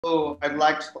So I'd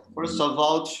like, first of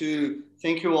all, to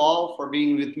thank you all for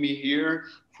being with me here,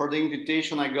 for the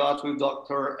invitation I got with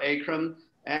Dr. Akram,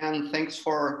 and thanks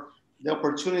for the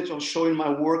opportunity of showing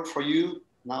my work for you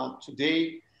now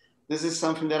today. This is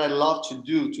something that I love to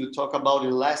do, to talk about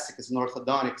elastics and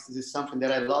orthodontics. This is something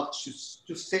that I love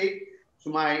to say to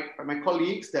my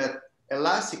colleagues that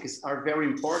elastics are very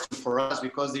important for us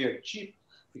because they are cheap,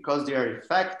 because they are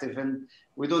effective, and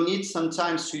we don't need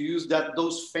sometimes to use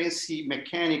those fancy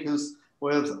mechanicals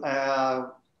with,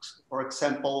 for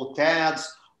example,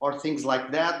 tabs or things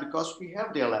like that, because we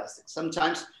have the elastics.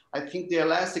 Sometimes I think the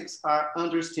elastics are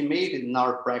underestimated in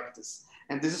our practice.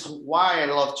 And this is why I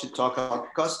love to talk about,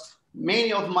 because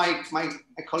many of my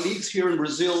colleagues here in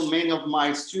Brazil, many of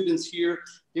my students here,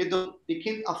 they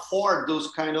can't afford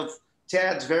those kind of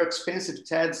TEDs, very expensive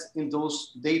TEDs in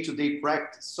those day-to-day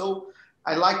practice. So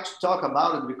I like to talk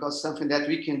about it because something that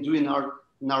we can do in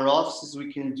our offices,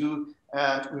 we can do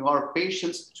with our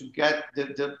patients to get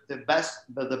the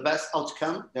best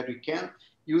outcome that we can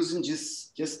using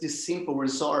just this simple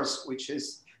resource, which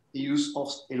is the use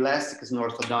of elastics in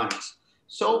orthodontics.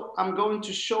 So I'm going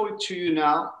to show it to you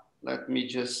now. Let me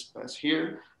just pass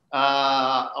here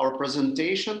our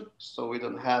presentation, so we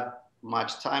don't have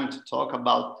much time to talk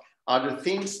about other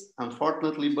things,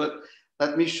 unfortunately, but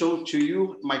let me show to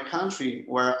you my country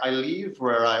where I live,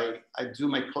 where I do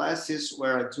my classes,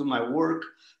 where I do my work.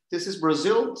 This is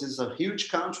Brazil. This is a huge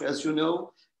country, as you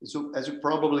know, as you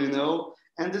probably know.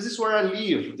 And this is where I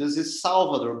live. This is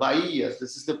Salvador, Bahia.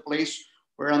 This is the place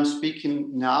where I'm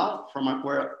speaking now, from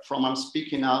I'm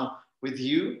speaking now with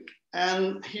you.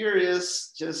 And here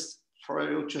is just for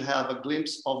you to have a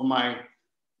glimpse of my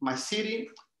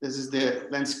city. This is the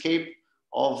landscape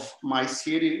of my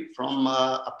city from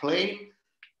a plane.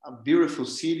 A beautiful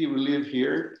city, we live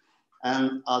here,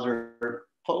 and other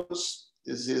posts.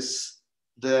 This is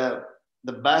the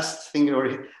best thing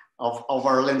of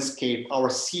our landscape. Our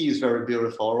sea is very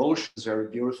beautiful, our ocean is very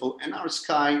beautiful, and our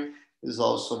sky is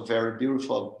also very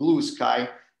beautiful, blue sky,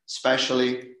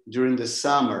 especially during the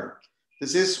summer.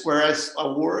 This is where I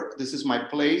work. This is my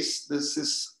place.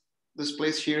 This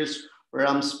place here is where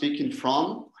I'm speaking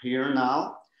from here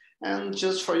now. And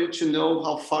just for you to know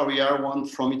how far we are one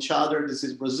from each other, this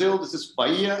is Brazil, this is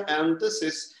Bahia, and this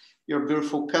is your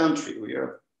beautiful country. We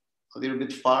are a little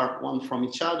bit far one from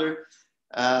each other,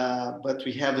 but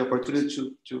we have the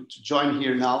opportunity to join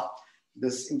here now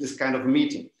in this kind of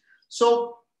meeting.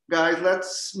 So guys,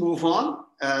 let's move on.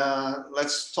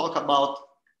 Let's talk about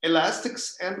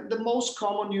elastics and the most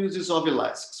common uses of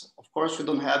elastics. Of course, we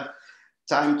don't have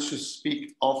time to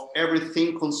speak of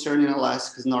everything concerning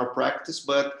elastics in our practice,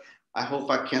 but I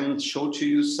hope I can show to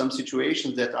you some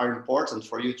situations that are important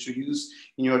for you to use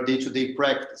in your day-to-day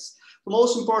practice. The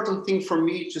most important thing for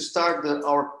me to start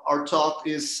our talk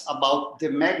is about the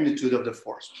magnitude of the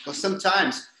force, because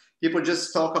sometimes people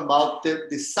just talk about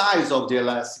the size of the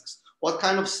elastics. What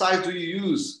kind of size do you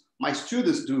use? My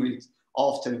students do it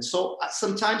often. So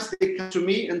sometimes they come to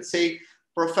me and say,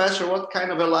 Professor, what kind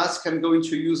of elastic I'm going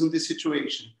to use in this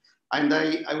situation? And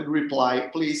I would reply,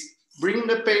 please bring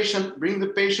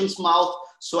the patient's mouth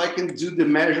so I can do the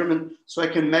measurement, so I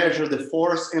can measure the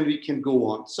force and we can go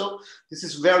on. So this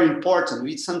is very important.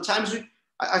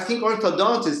 I think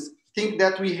orthodontists think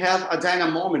that we have a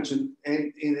dynamometer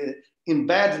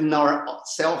embedded in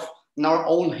in our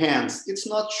own hands. It's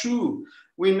not true.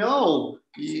 We know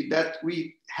that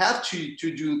we have to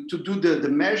do the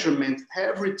measurement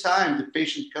every time the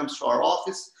patient comes to our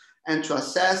office and to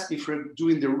assess if we're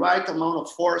doing the right amount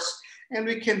of force. And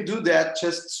we can do that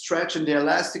just stretching the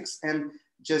elastics and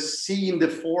just seeing the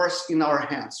force in our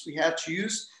hands. We have to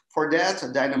use for that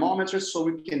a dynamometer so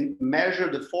we can measure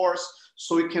the force,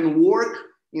 so we can work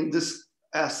in this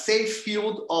safe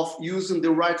field of using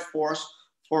the right force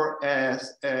for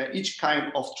each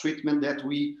kind of treatment that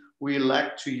we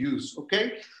elect to use,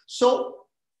 okay? So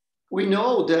we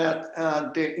know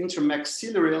that the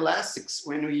intermaxillary elastics,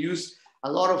 when we use a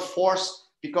lot of force,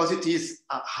 because it is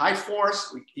a high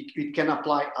force, it can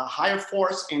apply a higher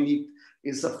force, and it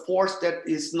is a force that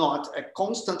is not a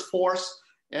constant force.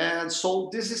 And so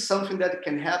this is something that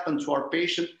can happen to our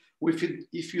patient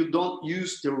if you don't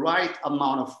use the right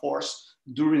amount of force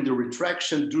during the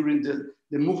retraction, during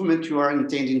the movement you are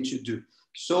intending to do.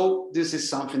 So this is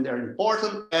something that is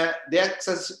important. The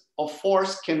excess of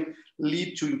force can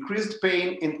lead to increased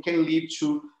pain and can lead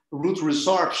to root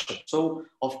resorption. So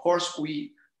of course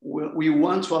we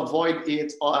want to avoid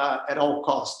it at all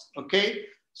costs, okay?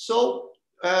 So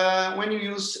when you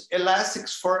use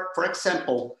elastics, for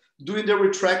example, doing the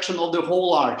retraction of the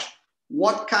whole arch,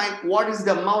 what is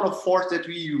the amount of force that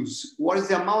we use? What is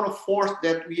the amount of force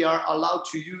that we are allowed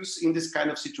to use in this kind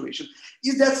of situation?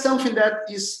 Is that something that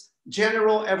is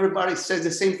general? Everybody says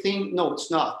the same thing? No,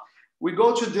 it's not. We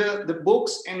go to the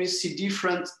books and we see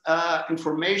different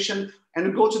information, and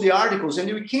we go to the articles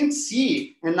and we can't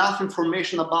see enough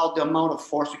information about the amount of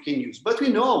force we can use. But we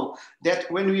know that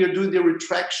when we are doing the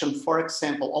retraction, for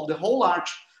example, of the whole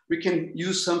arch, we can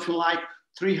use something like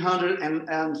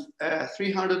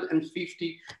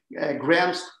 350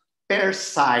 grams per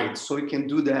side. So we can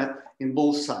do that in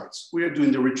both sides. We are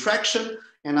doing the retraction,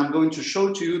 and I'm going to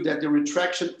show to you that the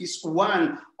retraction is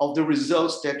one of the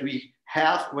results that we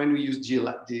have when we use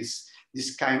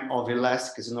this kind of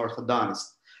elastics as an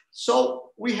orthodontist.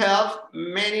 So we have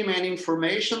many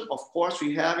information. Of course,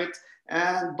 we have it,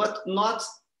 but not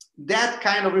that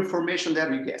kind of information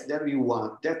that we get, that we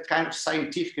want, that kind of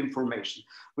scientific information.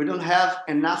 We don't have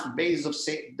enough basis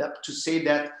to say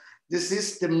that this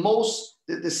is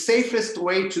the safest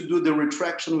way to do the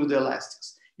retraction with the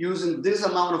elastics, using this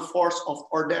amount of force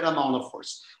or that amount of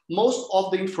force. Most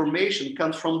of the information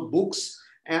comes from books,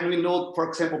 and we know, for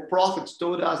example, Prof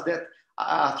told us that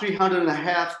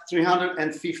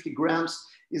 350 grams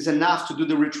is enough to do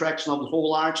the retraction of the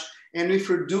whole arch. And if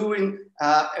you're doing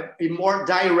a more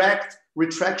direct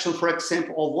retraction, for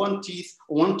example, of one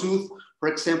tooth, for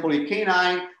example, a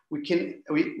canine, we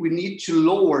need to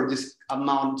lower this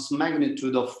amount, this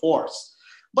magnitude of force.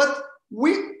 But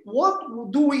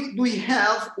what do we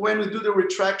have when we do the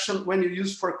retraction, when you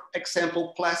use, for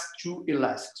example, class 2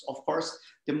 elastics? Of course,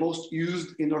 the most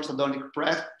used in orthodontic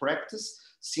practice,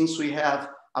 since we have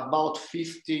about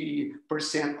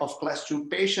 50% of class 2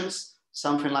 patients,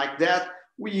 something like that.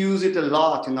 We use it a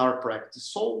lot in our practice.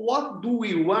 So what do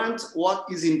we want? What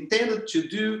is intended to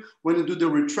do when we do the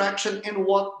retraction, and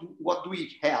what do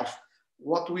we have?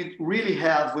 What we really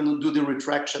have when we do the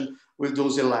retraction with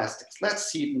those elastics?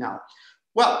 Let's see it now.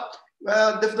 Well,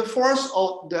 the force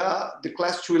of the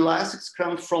class 2 elastics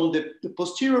comes from the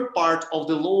posterior part of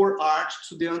the lower arch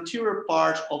to the anterior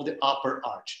part of the upper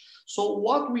arch. So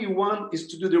what we want is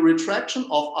to do the retraction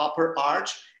of upper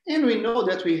arch, and we know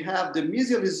that we have the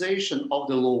mesialization of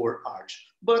the lower arch.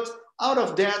 But out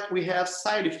of that, we have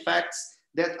side effects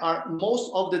that are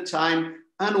most of the time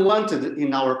unwanted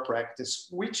in our practice,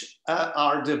 which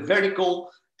are the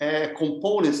vertical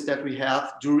components that we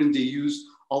have during the use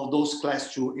of those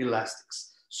class 2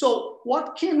 elastics. So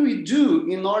what can we do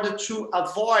in order to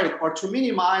avoid or to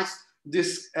minimize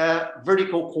this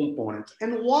vertical component?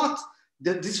 And what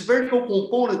this vertical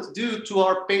component do to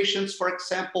our patients, for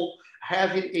example,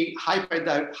 having a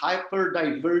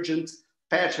hyperdivergent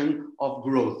pattern of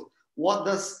growth? What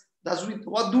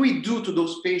do we do to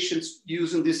those patients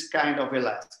using this kind of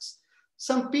elastics?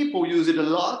 Some people use it a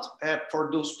lot. For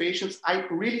those patients, I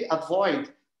really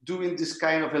avoid doing this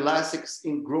kind of elastics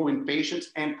in growing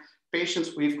patients and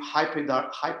patients with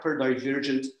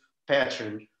hyperdivergent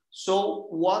pattern. So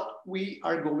what we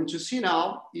are going to see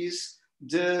now is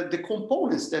the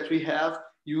components that we have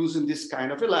using this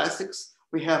kind of elastics.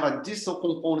 We have a distal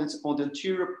component on the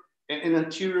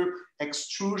anterior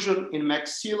extrusion in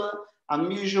maxilla, a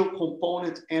medial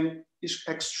component and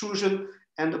extrusion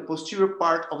and the posterior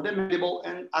part of the mandible,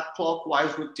 and a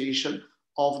clockwise rotation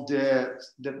of the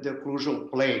occlusal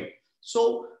plane.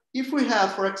 So if we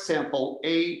have, for example,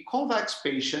 a convex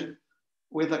patient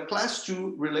with a class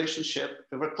 2 relationship,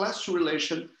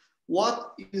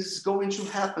 what is going to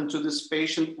happen to this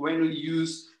patient when we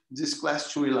use this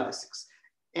class 2 elastics?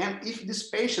 And if this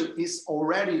patient is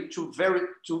already too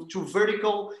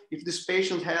vertical, if this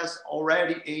patient has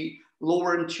already a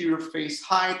lower anterior face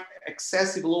height,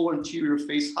 excessive lower anterior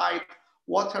face height,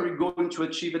 what are we going to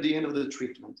achieve at the end of the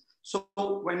treatment? So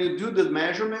when you do the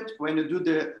measurement, when you do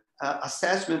the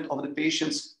assessment of the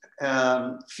patient's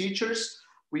features,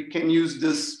 we can use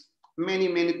this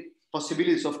many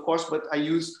possibilities, of course, but I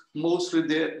use mostly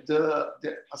the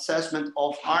assessment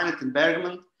of Arnett and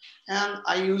Bergman. And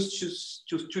I use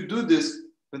to do this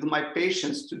with my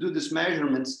patients, to do these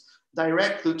measurements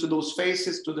directly to those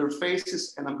faces, to their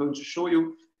faces, and I'm going to show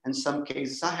you in some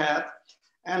cases I have.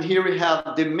 And here we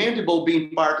have the mandible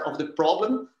being part of the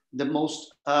problem. The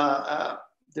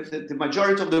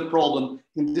majority of the problem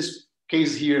in this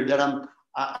case here that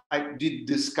I did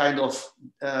this kind of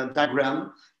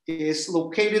diagram is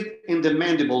located in the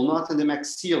mandible, not in the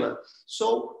maxilla.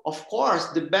 So of course,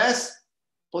 the best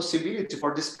possibility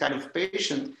for this kind of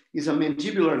patient is a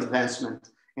mandibular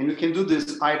advancement. And we can do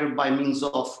this either by means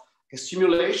of a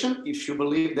stimulation, if you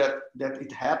believe that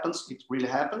it happens, it really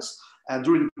happens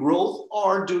during growth,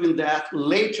 or doing that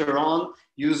later on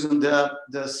using the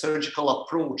surgical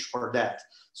approach for that.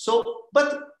 So,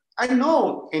 but I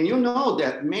know, and you know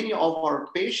that many of our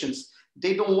patients,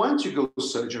 they don't want to go to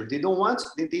surgery. They don't want,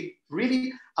 they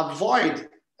really avoid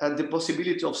the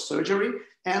possibility of surgery,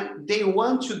 and they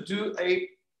want to do a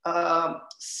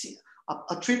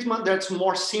treatment that's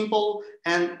more simple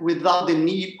and without the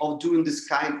need of doing this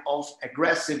kind of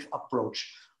aggressive approach.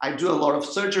 I do a lot of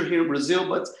surgery here in Brazil,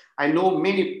 but I know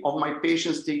many of my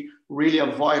patients, they really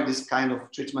avoid this kind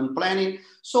of treatment planning.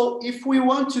 So if we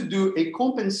want to do a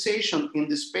compensation in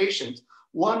this patient,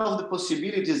 one of the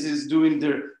possibilities is doing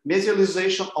the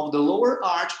mesialization of the lower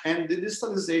arch and the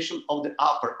distalization of the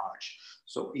upper arch.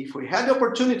 So if we had the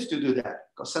opportunity to do that,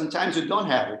 because sometimes you don't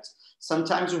have it,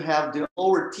 sometimes you have the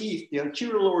lower teeth, the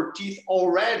anterior lower teeth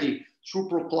already through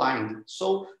proplined.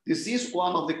 So this is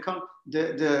one of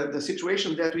the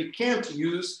situation that we can't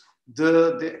use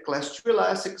the class 2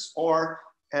 elastics or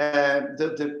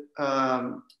the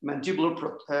mandibular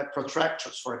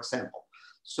protractors, for example.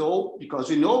 So because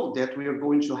we know that we are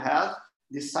going to have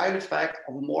the side effect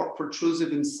of more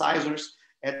protrusive incisors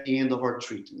at the end of our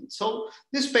treatment. So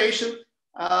this patient,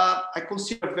 I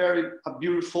consider a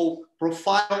beautiful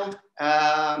profile,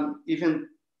 even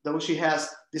though she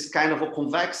has this kind of a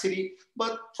convexity,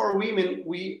 but for women,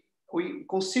 we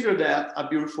consider that a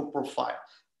beautiful profile.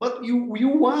 But you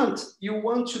want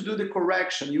to do the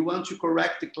correction. You want to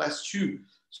correct the class 2.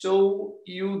 So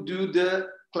you do the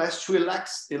class 2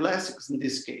 elastics in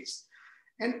this case.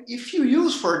 And if you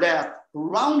use for that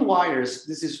round wires,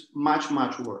 this is much,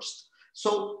 much worse.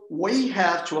 So we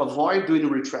have to avoid doing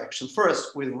retraction.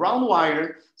 First, with round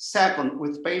wire. Second,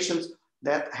 with patients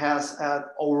that has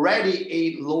already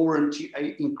a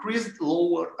increased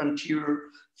lower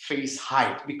anterior face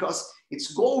height, because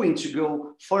it's going to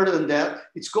go further than that.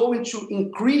 It's going to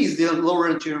increase the lower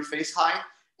anterior face height,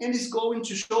 and it's going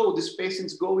to show, this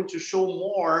patient's going to show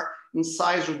more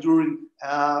incisor during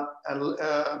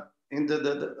in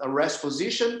the rest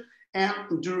position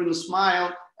and during the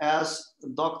smile, as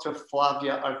Dr.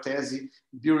 Flavia Artesi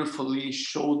beautifully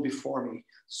showed before me.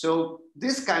 So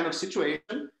this kind of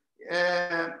situation,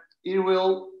 it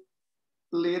will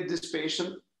lead this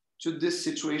patient to this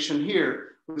situation here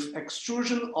with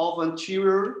extrusion of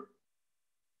anterior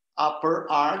upper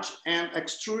arch and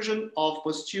extrusion of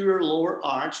posterior lower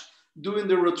arch, doing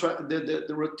the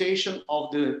rotation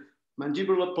of the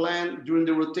mandibular plane, doing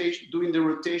the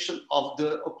rotation of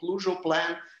the occlusal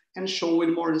plane, and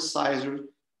showing more incisor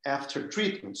after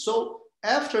treatment. So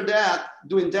after that,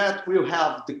 doing that, we'll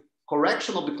have the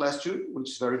correction of the class 2, which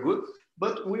is very good,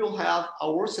 but we'll have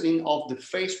a worsening of the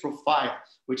face profile,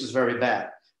 which is very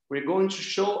bad. We're going to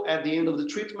show at the end of the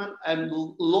treatment a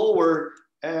lower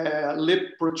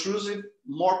lip protrusive,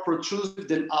 more protrusive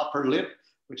than upper lip,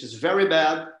 which is very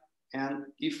bad. And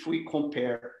if we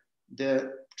compare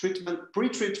the treatment,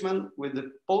 pre-treatment with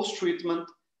the post-treatment,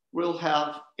 we'll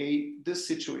have this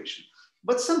situation.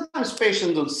 But sometimes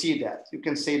patients don't see that, you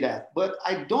can say that, but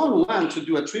I don't want to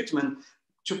do a treatment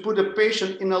to put a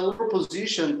patient in a lower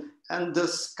position and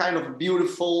this kind of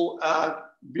beautiful,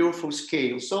 beautiful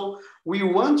scale. So we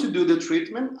want to do the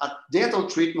treatment, a dental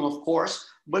treatment, of course,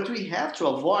 but we have to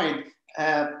avoid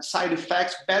side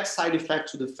effects, bad side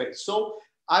effects to the face. So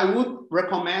I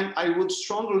would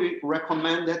strongly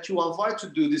recommend that you avoid to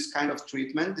do this kind of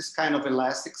treatment, this kind of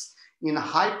elastics in a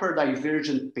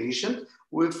hyperdivergent patient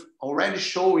with already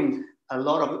showing a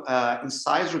lot of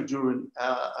incisor during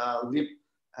lip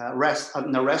rest,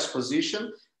 in the rest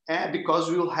position, and because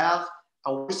we will have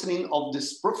a worsening of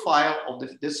this profile of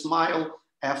the smile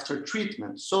after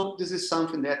treatment. So this is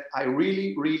something that I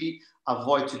really, really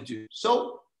avoid to do.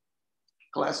 So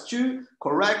class 2,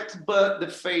 correct, but the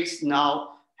face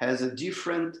now has a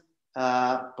different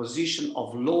position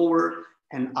of lower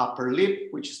and upper lip,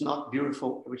 which is not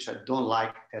beautiful, which I don't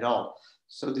like at all.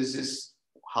 So this is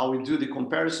how we do the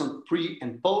comparison pre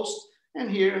and post. And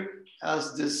here,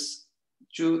 as this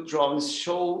 2 drawings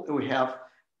show, we have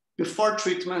before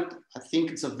treatment. I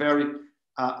think it's a very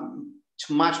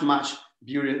much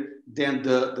beautier than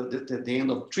the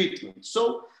end of treatment.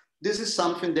 So this is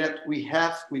something that we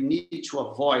need to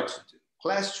avoid to do.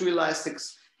 Class 2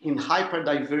 elastics in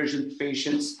hyperdivergent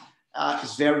patients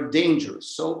is very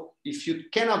dangerous. So if you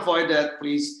can avoid that,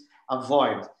 please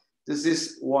avoid. This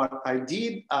is what I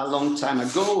did a long time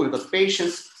ago with a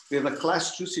patient with a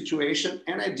class 2 situation,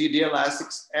 and I did the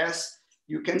elastics. As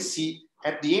you can see,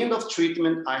 at the end of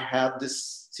treatment, I had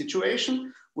this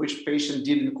situation, which patient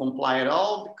didn't comply at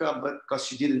all because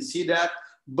she didn't see that.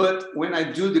 But when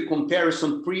I do the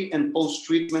comparison pre and post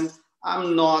treatment,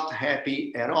 I'm not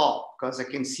happy at all because I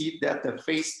can see that the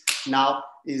face now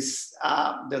is,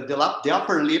 the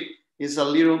upper lip is a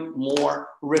little more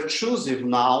retrusive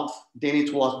now than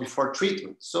it was before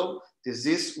treatment. So this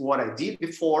is what I did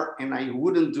before and I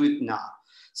wouldn't do it now.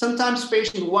 Sometimes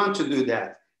patients want to do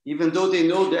that, even though they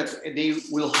know that they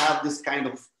will have this kind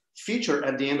of feature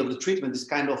at the end of the treatment, this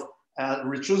kind of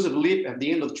retrusive lip at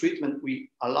the end of treatment. We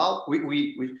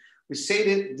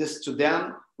say this to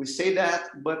them, we say that,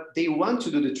 but they want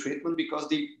to do the treatment because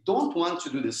they don't want to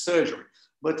do the surgery.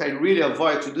 But I really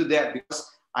avoid to do that because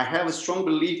I have a strong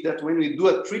belief that when we do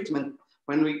a treatment,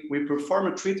 when we perform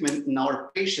a treatment in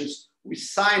our patients, we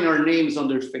sign our names on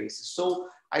their faces. So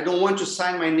I don't want to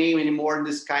sign my name anymore in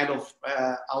this kind of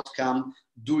outcome,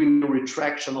 doing the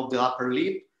retraction of the upper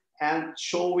lip and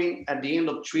showing at the end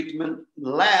of treatment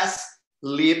less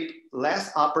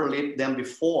upper lip than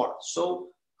before. So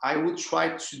I would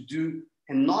try to do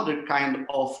another kind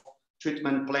of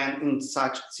treatment plan in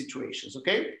such situations,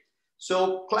 okay?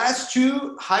 So class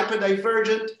 2,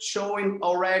 hyperdivergent, showing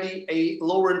already a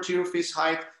lower anterior face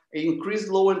height, an increased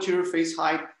lower anterior face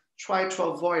height. Try to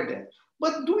avoid that.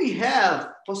 But do we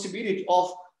have possibility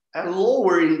of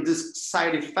lowering this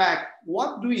side effect?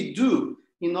 What do we do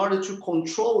in order to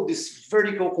control this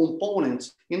vertical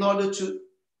component, in order to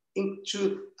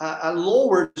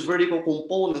lower this vertical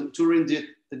component during the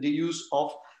use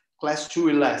of class 2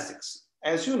 elastics?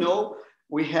 As you know,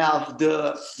 we have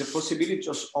the possibility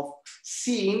of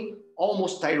seeing,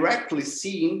 almost directly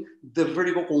seeing the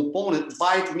vertical component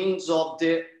by means of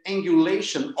the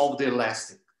angulation of the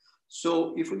elastic.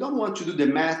 So if we don't want to do the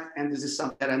math, and this is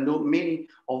something that I know many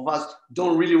of us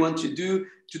don't really want to do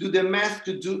the math,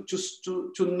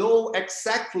 to know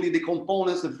exactly the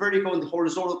components, the vertical and the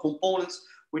horizontal components,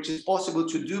 which is possible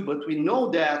to do, but we know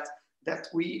that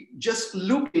we just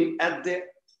looking at the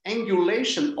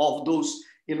angulation of those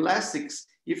elastics,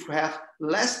 if we have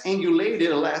less angulated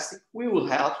elastic, we will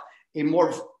have a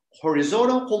more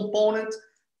horizontal component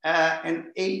and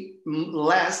a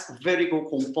less vertical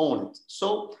component.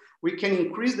 So we can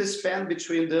increase the span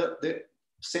between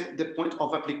the point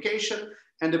of application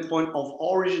and the point of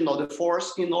origin of the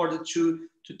force in order to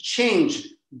change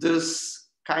this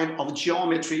kind of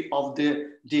geometry of the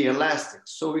elastic.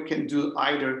 So we can do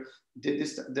either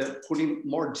putting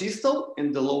more distal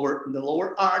in the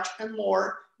lower arch and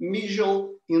more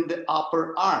mesial in the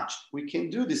upper arch. We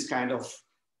can do this kind of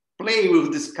play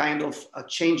with this kind of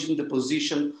changing the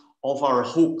position of our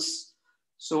hooks.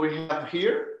 So we have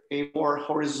here a more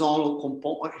horizontal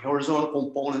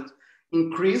component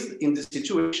increased in this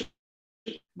situation.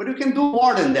 But we can do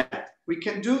more than that. We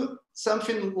can do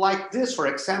something like this, for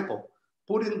example,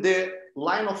 putting the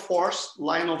line of force,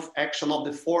 line of action of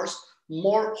the force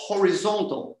more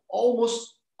horizontal,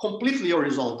 almost completely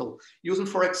horizontal, using,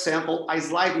 for example, a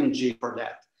sliding jig for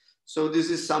that. So this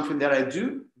is something that I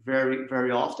do very,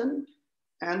 very often.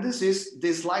 And this is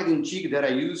the sliding jig that I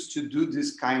use to do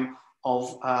this kind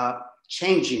of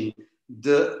changing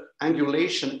the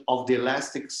angulation of the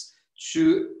elastics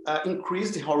to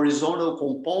increase the horizontal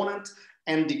component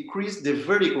and decrease the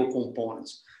vertical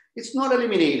components. It's not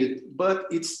eliminated, but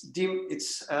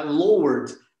it's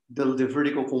lowered the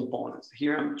vertical components.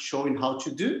 Here I'm showing how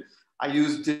to do. I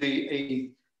used a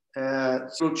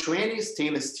 020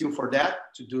 stainless steel for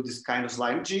that, to do this kind of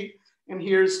sliding jig. And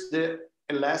here's the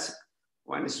elastic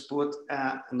when it's put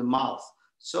in the mouth.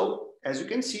 So as you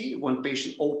can see, when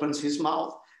patient opens his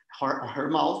mouth, her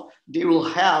mouth, they will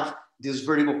have these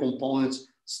vertical components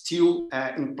still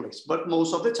in place. But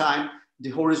most of the time, the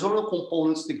horizontal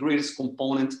components, the greatest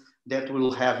component that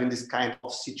we'll have in this kind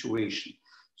of situation.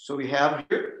 So we have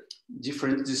here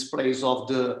different displays of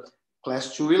the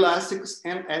class 2 elastics.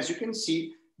 And as you can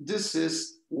see, this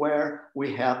is where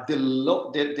we have the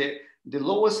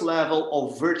lowest level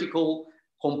of vertical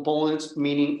components,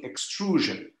 meaning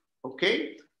extrusion,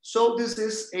 okay? So this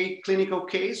is a clinical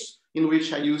case in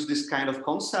which I use this kind of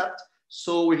concept.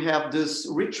 So we have this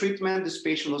retreatment, this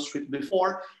patient was treated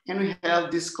before, and we have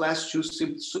this class 2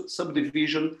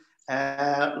 subdivision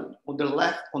on the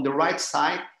left, on the right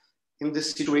side. In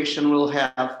this situation, we'll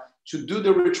have to do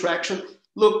the retraction.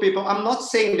 Look, people, I'm not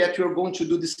saying that you're going to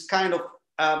do this kind of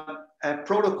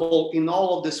protocol in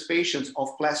all of these patients of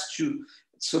class 2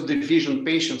 subdivision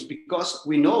patients, because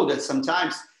we know that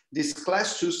sometimes these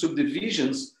class 2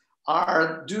 subdivisions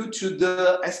are due to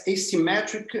the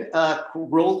asymmetric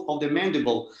growth of the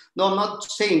mandible. No, I'm not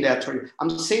saying that for you.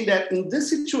 I'm saying that in this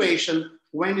situation,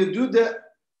 when you do the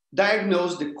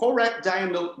diagnose, the correct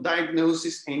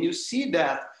diagnosis, and you see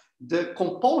that the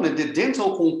component, the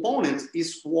dental component,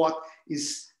 is what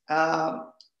is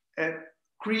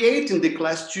creating the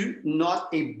class 2, not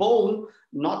a bone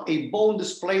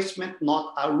displacement,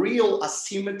 not a real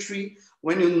asymmetry.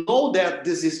 When you know that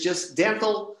this is just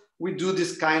dental we do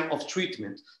this kind of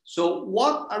treatment. So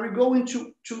what are we going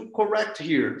to correct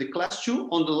here? The class 2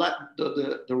 on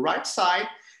the right side,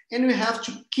 and we have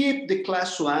to keep the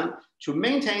class 1 to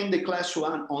maintain the class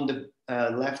 1 on the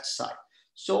left side.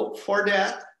 So for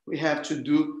that, we have to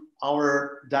do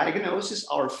our diagnosis,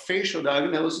 our facial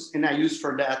diagnosis, and I use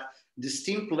for that this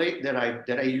template that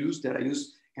I use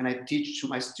and I teach to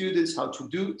my students how to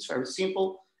do. It's very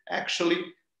simple, actually,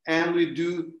 and we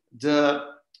do the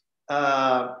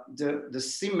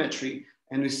symmetry,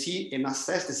 and we see and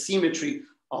assess the symmetry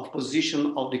of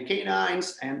position of the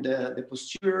canines and the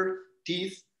posterior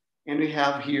teeth, and we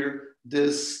have here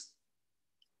this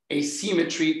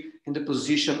asymmetry in the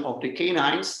position of the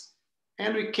canines.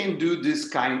 And we can do this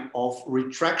kind of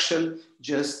retraction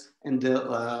just in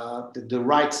the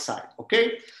right side,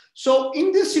 okay? So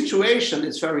in this situation,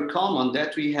 it's very common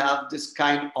that we have this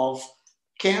kind of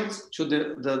cant to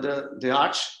the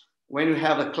arch. When you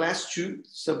have a class 2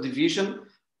 subdivision,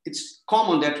 it's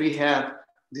common that we have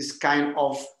this kind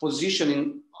of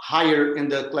positioning higher in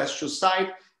the class 2 side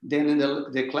than in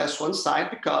the class 1 side,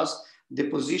 because the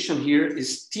position here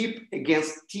is tip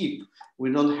against tip.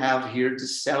 We don't have here the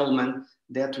settlement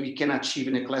that we can achieve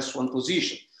in a class 1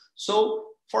 position. So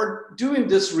for doing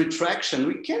this retraction,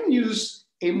 we can use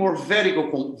a more vertical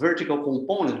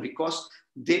component, because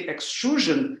the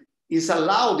extrusion is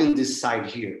allowed in this side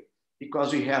here,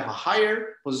 because we have a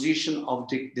higher position of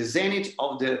the zenith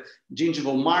of the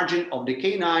gingival margin of the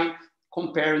canine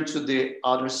compared to the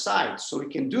other side. So we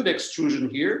can do the extrusion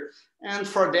here. And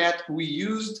for that, we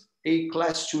used a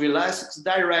class 2 elastics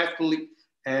directly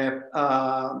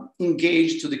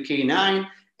engaged to the canine.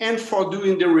 And for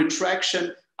doing the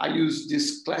retraction, I use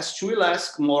this class 2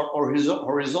 elastic, more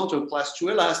horizontal class 2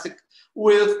 elastic,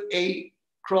 with a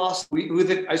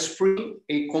spring,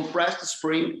 a compressed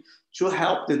spring, to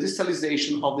help the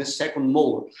distalization of the second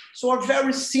molar. So a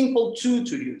very simple tool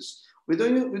to use.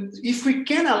 If we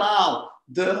can allow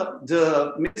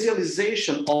the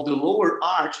mesialization of the lower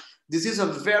arch, this is a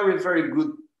very, very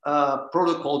good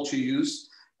protocol to use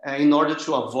in order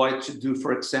to avoid to do,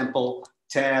 for example,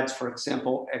 TED, for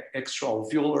example,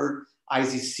 extraalveolar,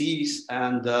 IZCs,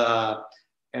 and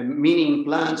mini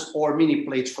implants or mini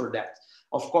plates for that.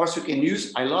 Of course, you can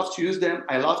use, I love to use them.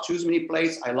 I love to use mini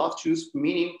plates. I love to use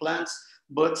mini implants,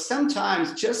 but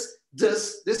sometimes just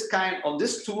this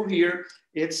tool here,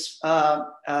 it's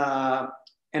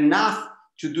enough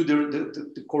to do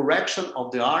the correction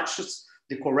of the arches,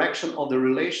 the correction of the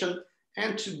relation,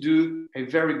 and to do a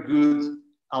very good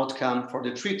outcome for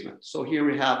the treatment. So here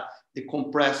we have the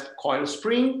compressed coil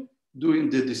spring doing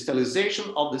the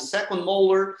distalization of the second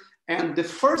molar, and the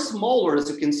first molar, as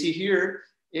you can see here,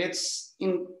 it's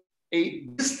in a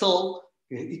distal,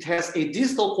 it has a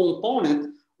distal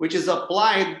component which is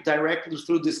applied directly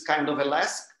through this kind of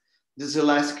elastic. This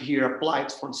elastic here applied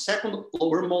from second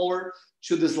lower molar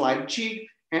to the slide jig,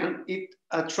 and it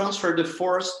transferred the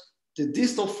force, the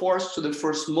distal force, to the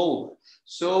first molar.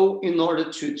 So in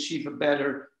order to achieve a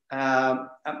better,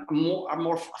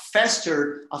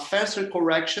 faster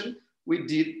correction, we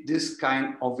did this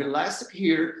kind of elastic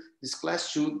here, this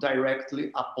class 2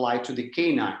 directly applied to the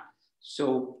canine.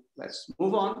 So let's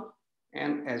move on.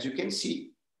 And as you can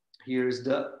see, here's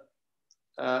the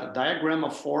diagram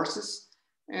of forces.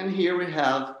 And here we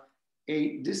have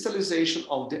a distalization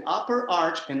of the upper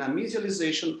arch and a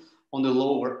mesialization on the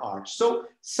lower arch. So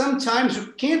sometimes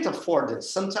you can't afford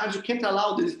this. Sometimes you can't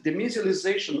allow the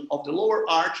mesialization of the lower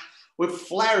arch with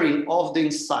flaring of the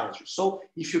incisor. So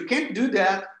if you can't do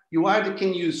that, you either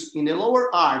can use in the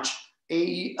lower arch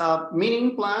a mini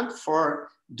implant for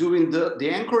doing the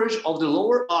anchorage of the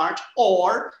lower arch,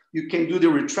 or you can do the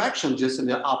retraction just in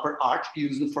the upper arch,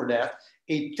 using for that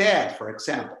a TED, for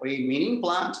example, a mini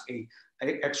implant, a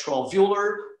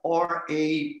extraalveolar, or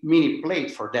a mini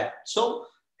plate for that. So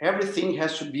everything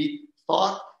has to be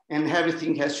thought, and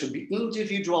everything has to be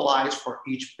individualized for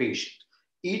each patient,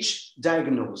 each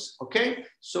diagnosis, okay?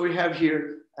 So we have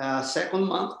here second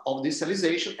month of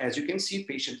distalization. As you can see,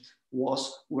 patient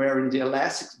was wearing the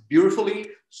elastics beautifully.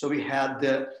 So we had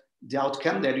the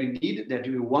outcome that we needed, that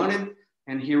we wanted.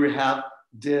 And here we have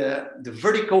the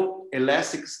vertical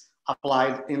elastics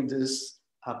applied in this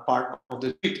part of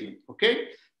the treatment, okay?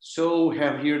 So we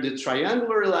have here the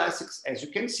triangular elastics. As you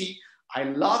can see, I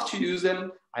love to use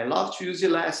them. I love to use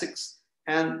elastics,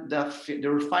 and the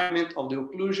refinement of the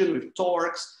occlusion with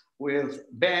torques, with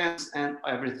bands, and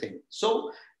everything.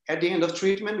 So at the end of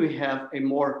treatment, we have a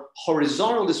more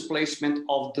horizontal displacement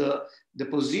of the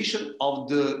position of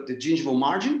the gingival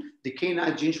margin, the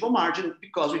canine gingival margin,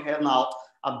 because we have now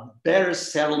a better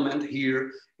settlement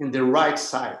here in the right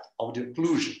side of the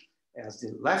occlusion, as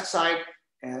the left side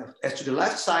as to the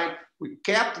left side, we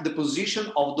kept the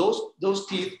position of those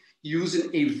teeth using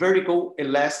a vertical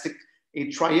elastic, a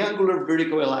triangular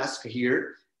vertical elastic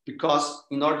here, because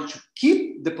in order to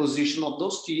keep the position of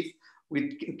those teeth,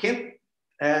 we can't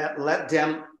let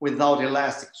them without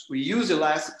elastics. We use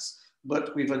elastics,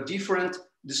 but with a different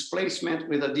displacement,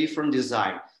 with a different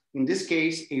design. In this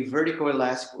case, a vertical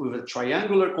elastic with a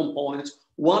triangular component,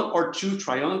 1 or 2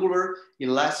 triangular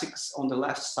elastics on the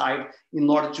left side in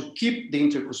order to keep the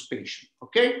intercuspation,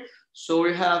 okay? So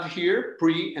we have here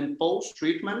pre and post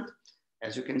treatment.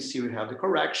 As you can see, we have the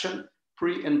correction,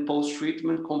 pre and post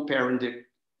treatment, comparing the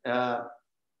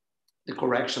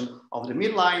correction of the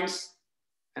midlines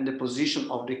and the position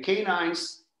of the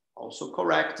canines, also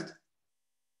corrected.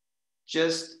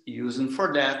 Just using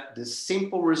for that the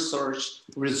simple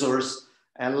resource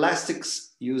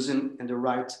elastics using in the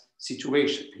right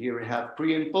situation. Here we have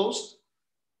pre and post,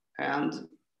 and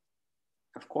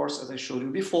of course, as I showed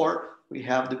you before, we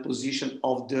have the position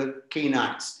of the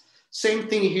canines. Same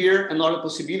thing here, another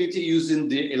possibility using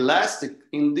the elastic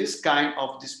in this kind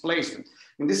of displacement,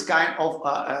 in this kind of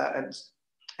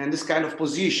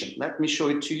position. Let me show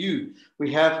it to you.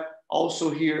 We have also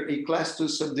here a class 2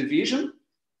 subdivision.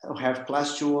 We have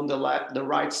class 2 on the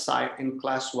right side and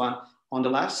class 1 on the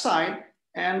left side.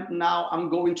 And now I'm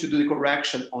going to do the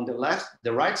correction on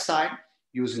the right side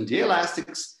using the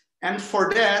elastics. And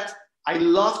for that, I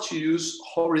love to use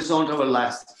horizontal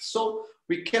elastics. So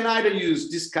we can either use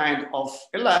this kind of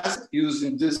elastic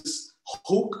using this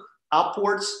hook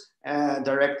upwards,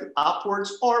 directed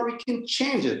upwards, or we can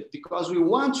change it because we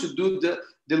want to do the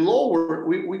lower,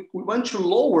 we want to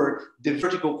lower the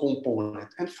vertical component.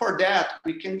 And for that,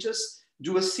 we can just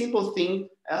do a simple thing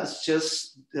as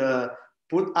just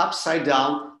put upside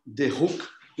down the hook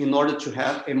in order to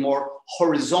have a more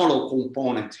horizontal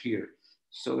component here.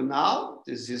 So now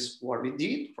this is what we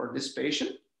did for this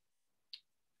patient.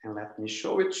 And let me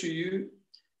show it to you.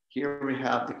 Here we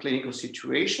have the clinical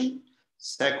situation.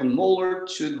 Second molar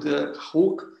to the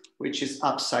hook, which is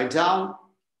upside down.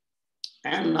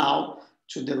 And now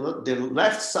to the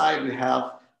left side, we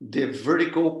have the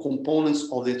vertical components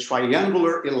of the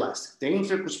triangular elastic, the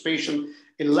intercuspation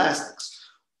elastics.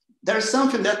 There's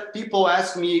something that people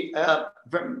ask me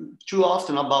too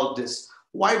often about this.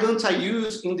 Why don't I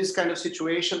use in this kind of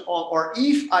situation, or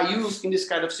if I use in this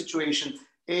kind of situation,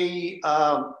 a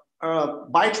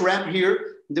bite ramp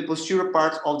here in the posterior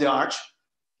part of the arch?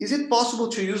 Is it possible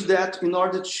to use that in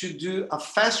order to do a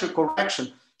faster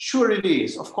correction? Sure it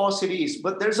is, of course it is,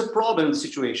 but there's a problem in the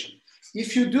situation.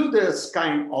 If you do this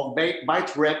kind of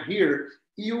bite ramp here,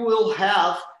 you will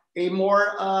have a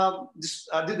more,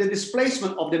 the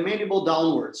displacement of the mandible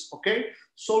downwards, okay?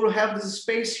 So we have this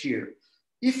space here.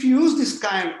 If you use this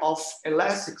kind of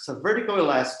elastics, a vertical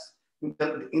elastic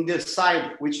in the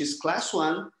side, which is class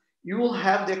 1, you will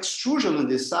have the extrusion on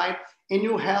this side, and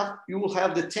you will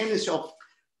have the tendency of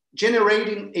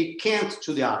generating a cant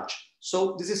to the arch.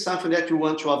 So this is something that you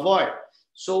want to avoid.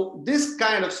 So this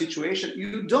kind of situation,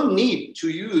 you don't need to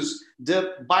use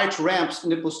the bite ramps in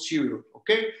the posterior,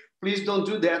 okay? Please don't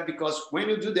do that, because when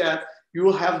you do that, you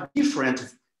will have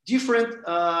different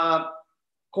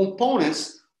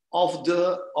components of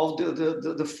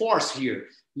the force here.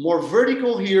 More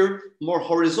vertical here, more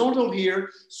horizontal here,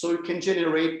 so you can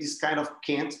generate this kind of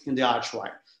cant in the archway.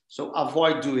 So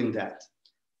avoid doing that.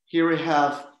 Here we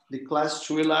have the class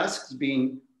 2 elastics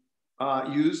being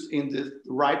used in the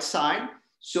right side.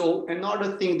 So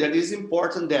another thing that is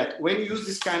important, that when you use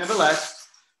this kind of elastic,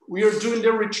 we are doing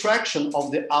the retraction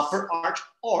of the upper arch,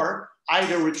 or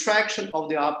either retraction of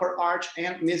the upper arch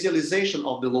and mesialization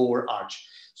of the lower arch.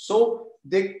 So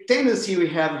the tendency we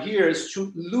have here is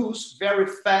to lose very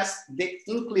fast the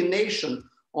inclination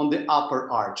on the upper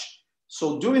arch.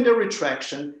 So doing the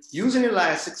retraction, using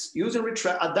elastics, using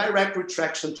a direct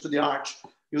retraction to the arch,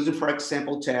 using, for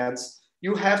example, TEDs,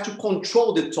 you have to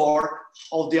control the torque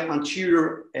of the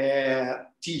anterior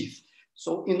teeth.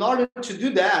 So in order to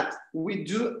do that, we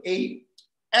do a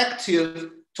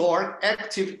active torque,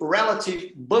 active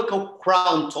relative buccal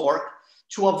crown torque,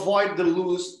 to avoid the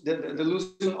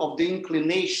losing of the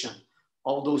inclination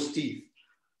of those teeth.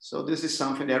 So this is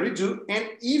something that we do. And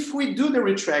if we do the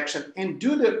retraction and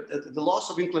do the loss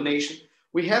of inclination,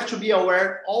 we have to be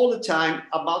aware all the time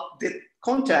about the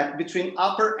contact between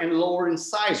upper and lower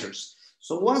incisors.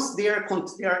 So once they are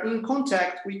in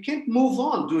contact, we can't move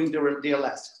on doing the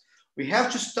elastics. We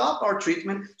have to stop our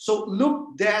treatment. So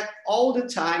look that all the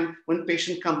time when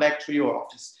patients come back to your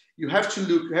office. You have to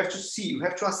look, you have to see, you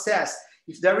have to assess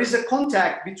if there is a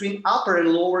contact between upper and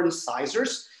lower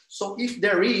incisors. So if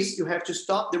there is, you have to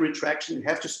stop the retraction. You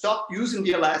have to stop using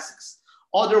the elastics.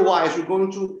 Otherwise, you're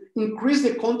going to increase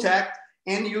the contact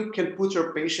and you can put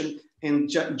your patient in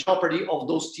jeopardy of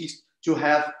those teeth to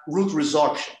have root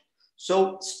resorption.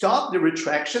 So stop the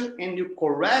retraction and you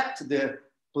correct the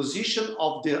position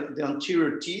of the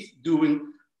anterior teeth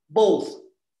doing both.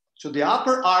 To the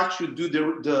upper arch, you do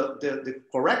the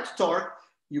correct torque,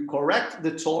 you correct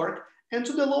the torque, and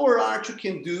to the lower arch, you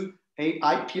can do a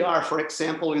IPR, for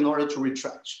example, in order to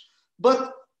retract.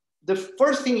 But the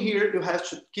first thing here you have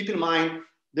to keep in mind,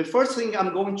 the first thing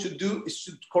I'm going to do is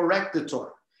to correct the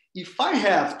torque. If I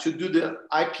have to do the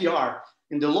IPR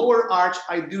in the lower arch,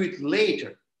 I do it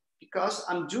later because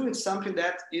I'm doing something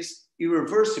that is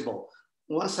irreversible.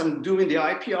 Once I'm doing the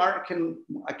IPR,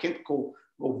 I can't go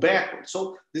backwards.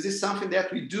 So this is something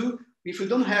that we do if we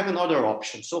don't have another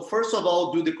option. So first of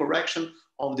all, do the correction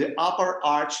of the upper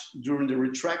arch during the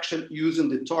retraction using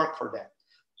the torque for that.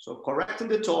 So correcting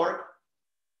the torque,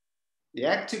 the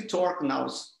active torque now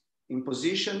is in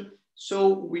position. So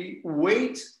we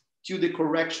wait till the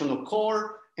correction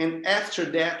occur, and after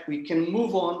that, we can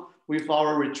move on with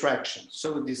our retraction.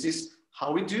 So this is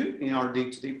how we do in our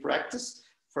day-to-day practice.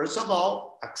 First of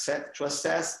all, to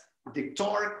assess the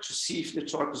torque to see if the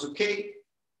torque is okay.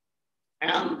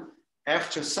 And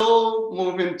after, so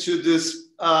moving to this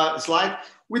slide,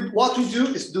 what we do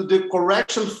is do the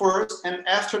correction first, and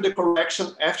after the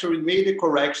correction, after we made the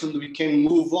correction, we can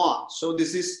move on. So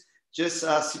this is just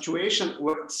a situation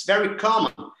where it's very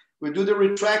common. We do the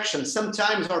retraction.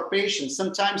 Sometimes our patients,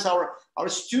 sometimes our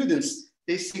students,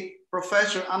 they say,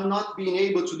 Professor, I'm not being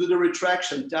able to do the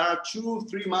retraction. There are 2,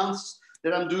 3 months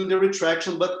that I'm doing the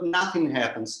retraction, but nothing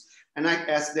happens. And I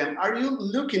ask them, are you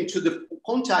looking to the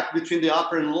contact between the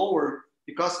upper and lower?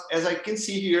 Because as I can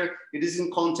see here, it is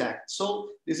in contact. So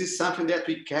this is something that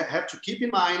we have to keep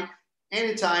in mind.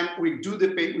 Anytime we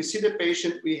see the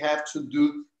patient, we have to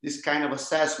do this kind of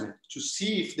assessment to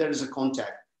see if there is a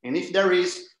contact. And if there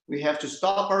is, we have to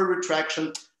stop our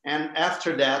retraction. And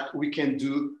after that, we can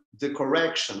do the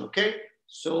correction, okay?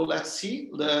 So let's see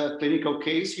the clinical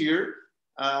case here.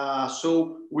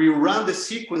 So we run the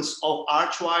sequence of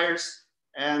arch wires,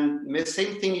 and the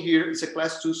same thing here is a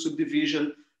class 2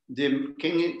 subdivision. The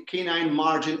canine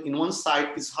margin in one side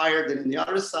is higher than in the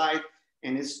other side,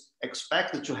 and it's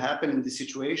expected to happen in this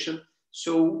situation.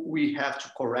 So we have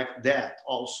to correct that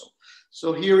also.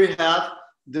 So here we have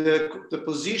the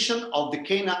position of the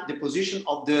canine, the position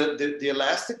of the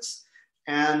elastics,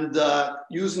 and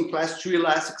using class 2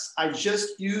 elastics, I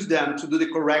just use them to do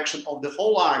the correction of the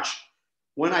whole arch.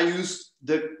 When I use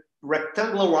the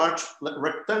rectangular arch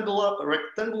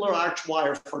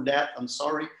wire for that, I'm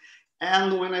sorry.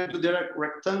 And when I do the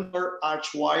rectangular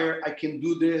arch wire, I can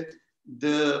do the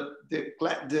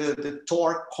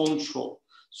torque control.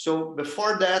 So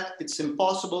before that, it's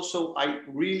impossible. So I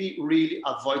really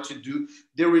avoid to do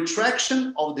the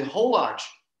retraction of the whole arch.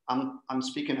 I'm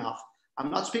speaking of. I'm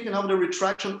not speaking of the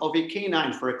retraction of a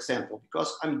canine, for example,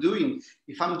 because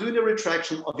if I'm doing the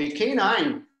retraction of a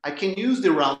canine, I can use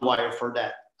the round wire for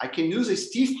that. I can use a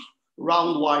stiff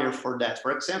round wire for that.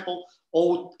 For example,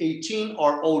 O18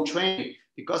 or O20,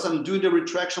 because I'm doing the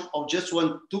retraction of just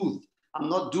one tooth. I'm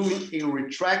not doing a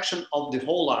retraction of the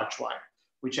whole arch wire,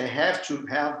 which I have to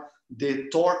have the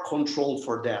torque control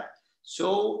for that.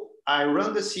 So I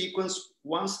run the sequence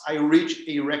once I reach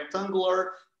a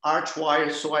rectangular arch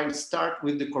wire. So I start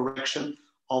with the correction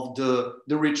of the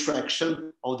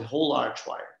retraction of the whole arch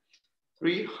wire.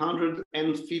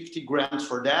 350 grams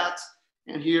for that.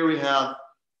 And here we have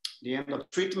the end of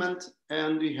treatment,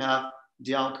 and we have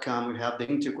the outcome. We have the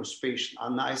intercuspation, a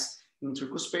nice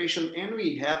intercuspation, and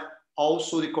we have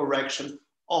also the correction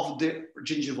of the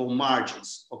gingival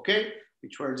margins, okay,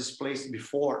 which were displaced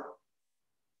before.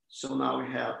 So now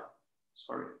we have,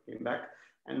 sorry, came back,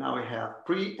 and now we have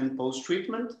pre and post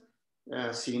treatment,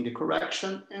 seeing the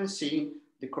correction and seeing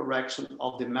the correction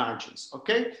of the margins,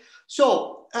 okay?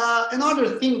 So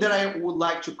another thing that I would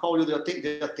like to call you the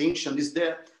attention is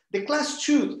the class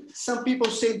 2. Some people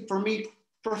say for me,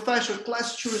 Professor,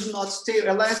 class 2 is not stable,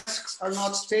 elastics are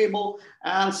not stable,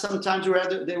 and sometimes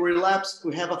they relapse,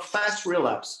 we have a fast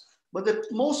relapse. But the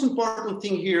most important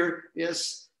thing here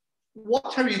is,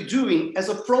 what are you doing as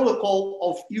a protocol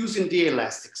of using the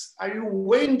elastics? Are you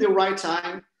waiting the right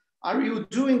time? Are you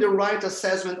doing the right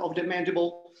assessment of the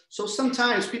mandible? So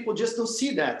sometimes people just don't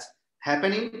see that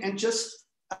happening, and just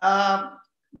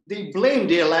they blame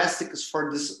the elastics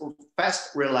for this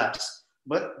fast relapse,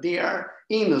 but they are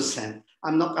innocent.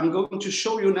 I'm going to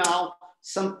show you now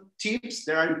some tips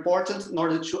that are important in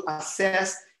order to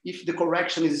assess if the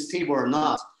correction is stable or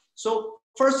not. So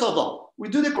first of all, we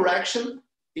do the correction.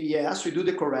 Yes, we do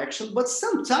the correction, but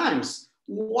sometimes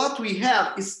what we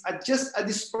have is just a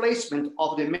displacement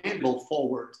of the mandible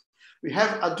forward. We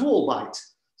have a dual bite.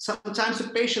 Sometimes the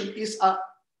patient is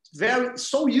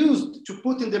so used to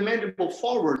putting the mandible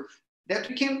forward that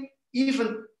we can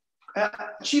even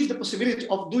achieve the possibility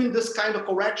of doing this kind of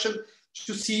correction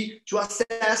to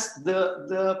assess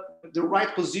the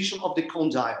right position of the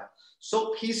condyle.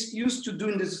 So he's used to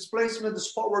doing this displacement,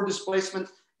 this forward displacement,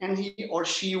 and he or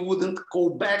she wouldn't go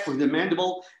back with the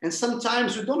mandible. And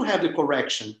sometimes we don't have the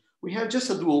correction. We have just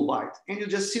a dual bite. And you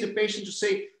just see the patient to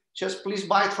say, just please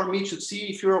bite for me to see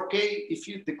if you're okay, if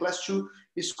the class 2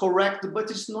 is correct,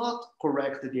 but it's not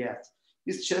corrected yet.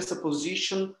 It's just a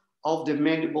position of the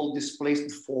mandible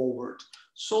displaced forward.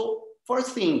 So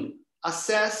first thing,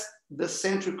 assess the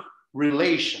centric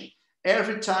relation.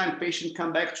 Every time patient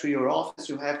come back to your office,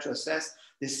 you have to assess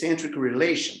the centric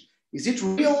relation. Is it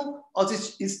real or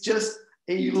is it just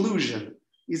an illusion?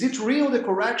 Is it real, the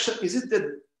correction? Is it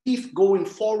the teeth going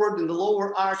forward in the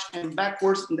lower arch and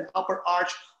backwards in the upper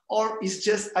arch, or is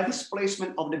just a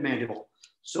displacement of the mandible?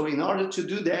 So in order to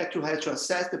do that, you have to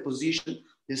assess the position,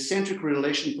 the centric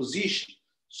relation position.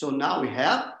 So now we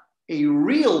have a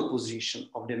real position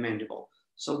of the mandible.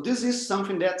 So this is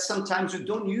something that sometimes you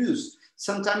don't use,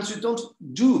 sometimes you don't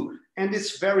do, and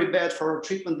it's very bad for our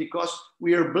treatment because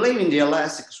we are blaming the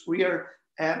elastics. We are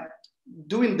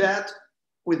doing that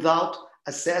without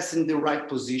assessing the right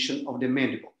position of the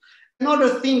mandible.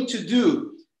 Another thing to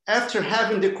do after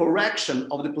having the correction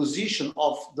of the position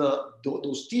of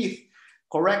those teeth,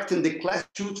 correcting the class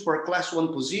 2 for class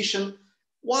 1 position,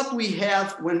 what we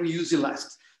have when we use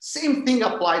elastics. Same thing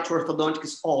applied to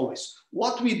orthodontics always.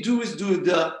 What we do is do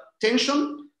the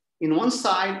tension in one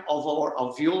side of our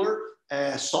alveolar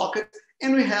socket,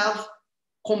 and we have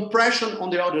compression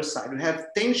on the other side. We have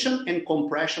tension and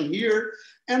compression here,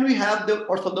 and we have the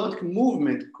orthodontic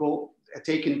movement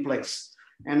taking place.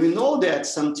 And we know that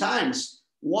sometimes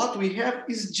what we have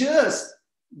is just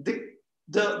the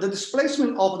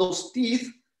displacement of those teeth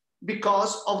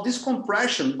because of this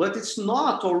compression, but it's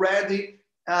not already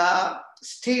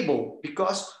stable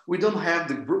because we don't have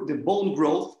the bone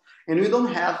growth and we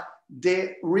don't have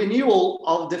the renewal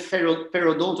of the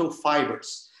periodontal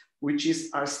fibers, which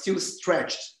are still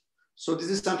stretched. So this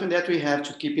is something that we have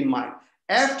to keep in mind.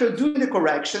 After doing the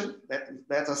correction,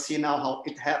 let us see now how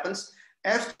it happens.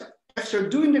 After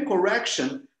doing the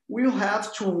correction, we'll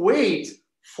have to wait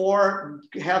for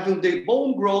having the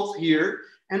bone growth here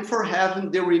and for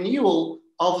having the renewal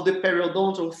of the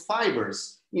periodontal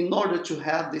fibers in order to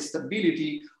have the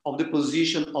stability of the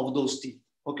position of those teeth,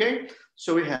 okay?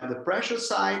 So we have the pressure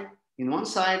side in one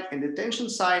side and the tension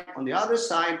side on the other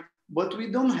side, but we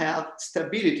don't have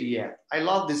stability yet. I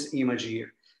love this image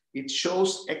here. It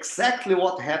shows exactly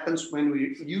what happens when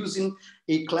we're using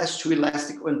a class 2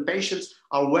 elastic, when patients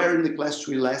are wearing the class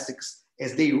 2 elastics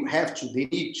as they have to, they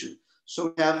need to.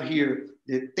 So we have here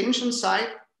the tension side,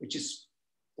 which is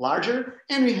larger,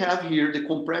 and we have here the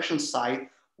compression side,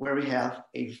 where we have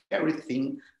a very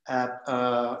thin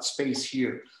space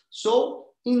here. So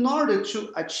in order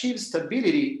to achieve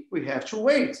stability, we have to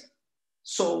wait.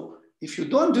 So if you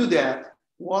don't do that,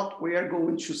 what we are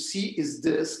going to see is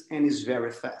this, and is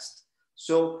very fast.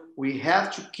 So we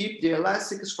have to keep the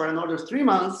elastics for another 3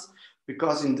 months,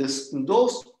 because in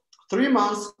those 3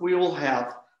 months, we will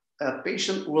have a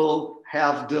patient will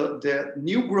have the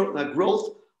new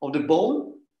growth of the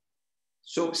bone,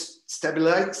 so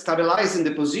stabilizing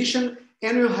the position,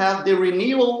 and we'll have the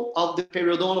renewal of the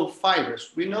periodontal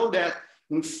fibers. We know that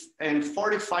in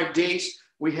 45 days,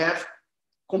 we have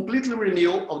completely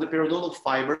renewal of the periodontal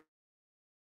fibers,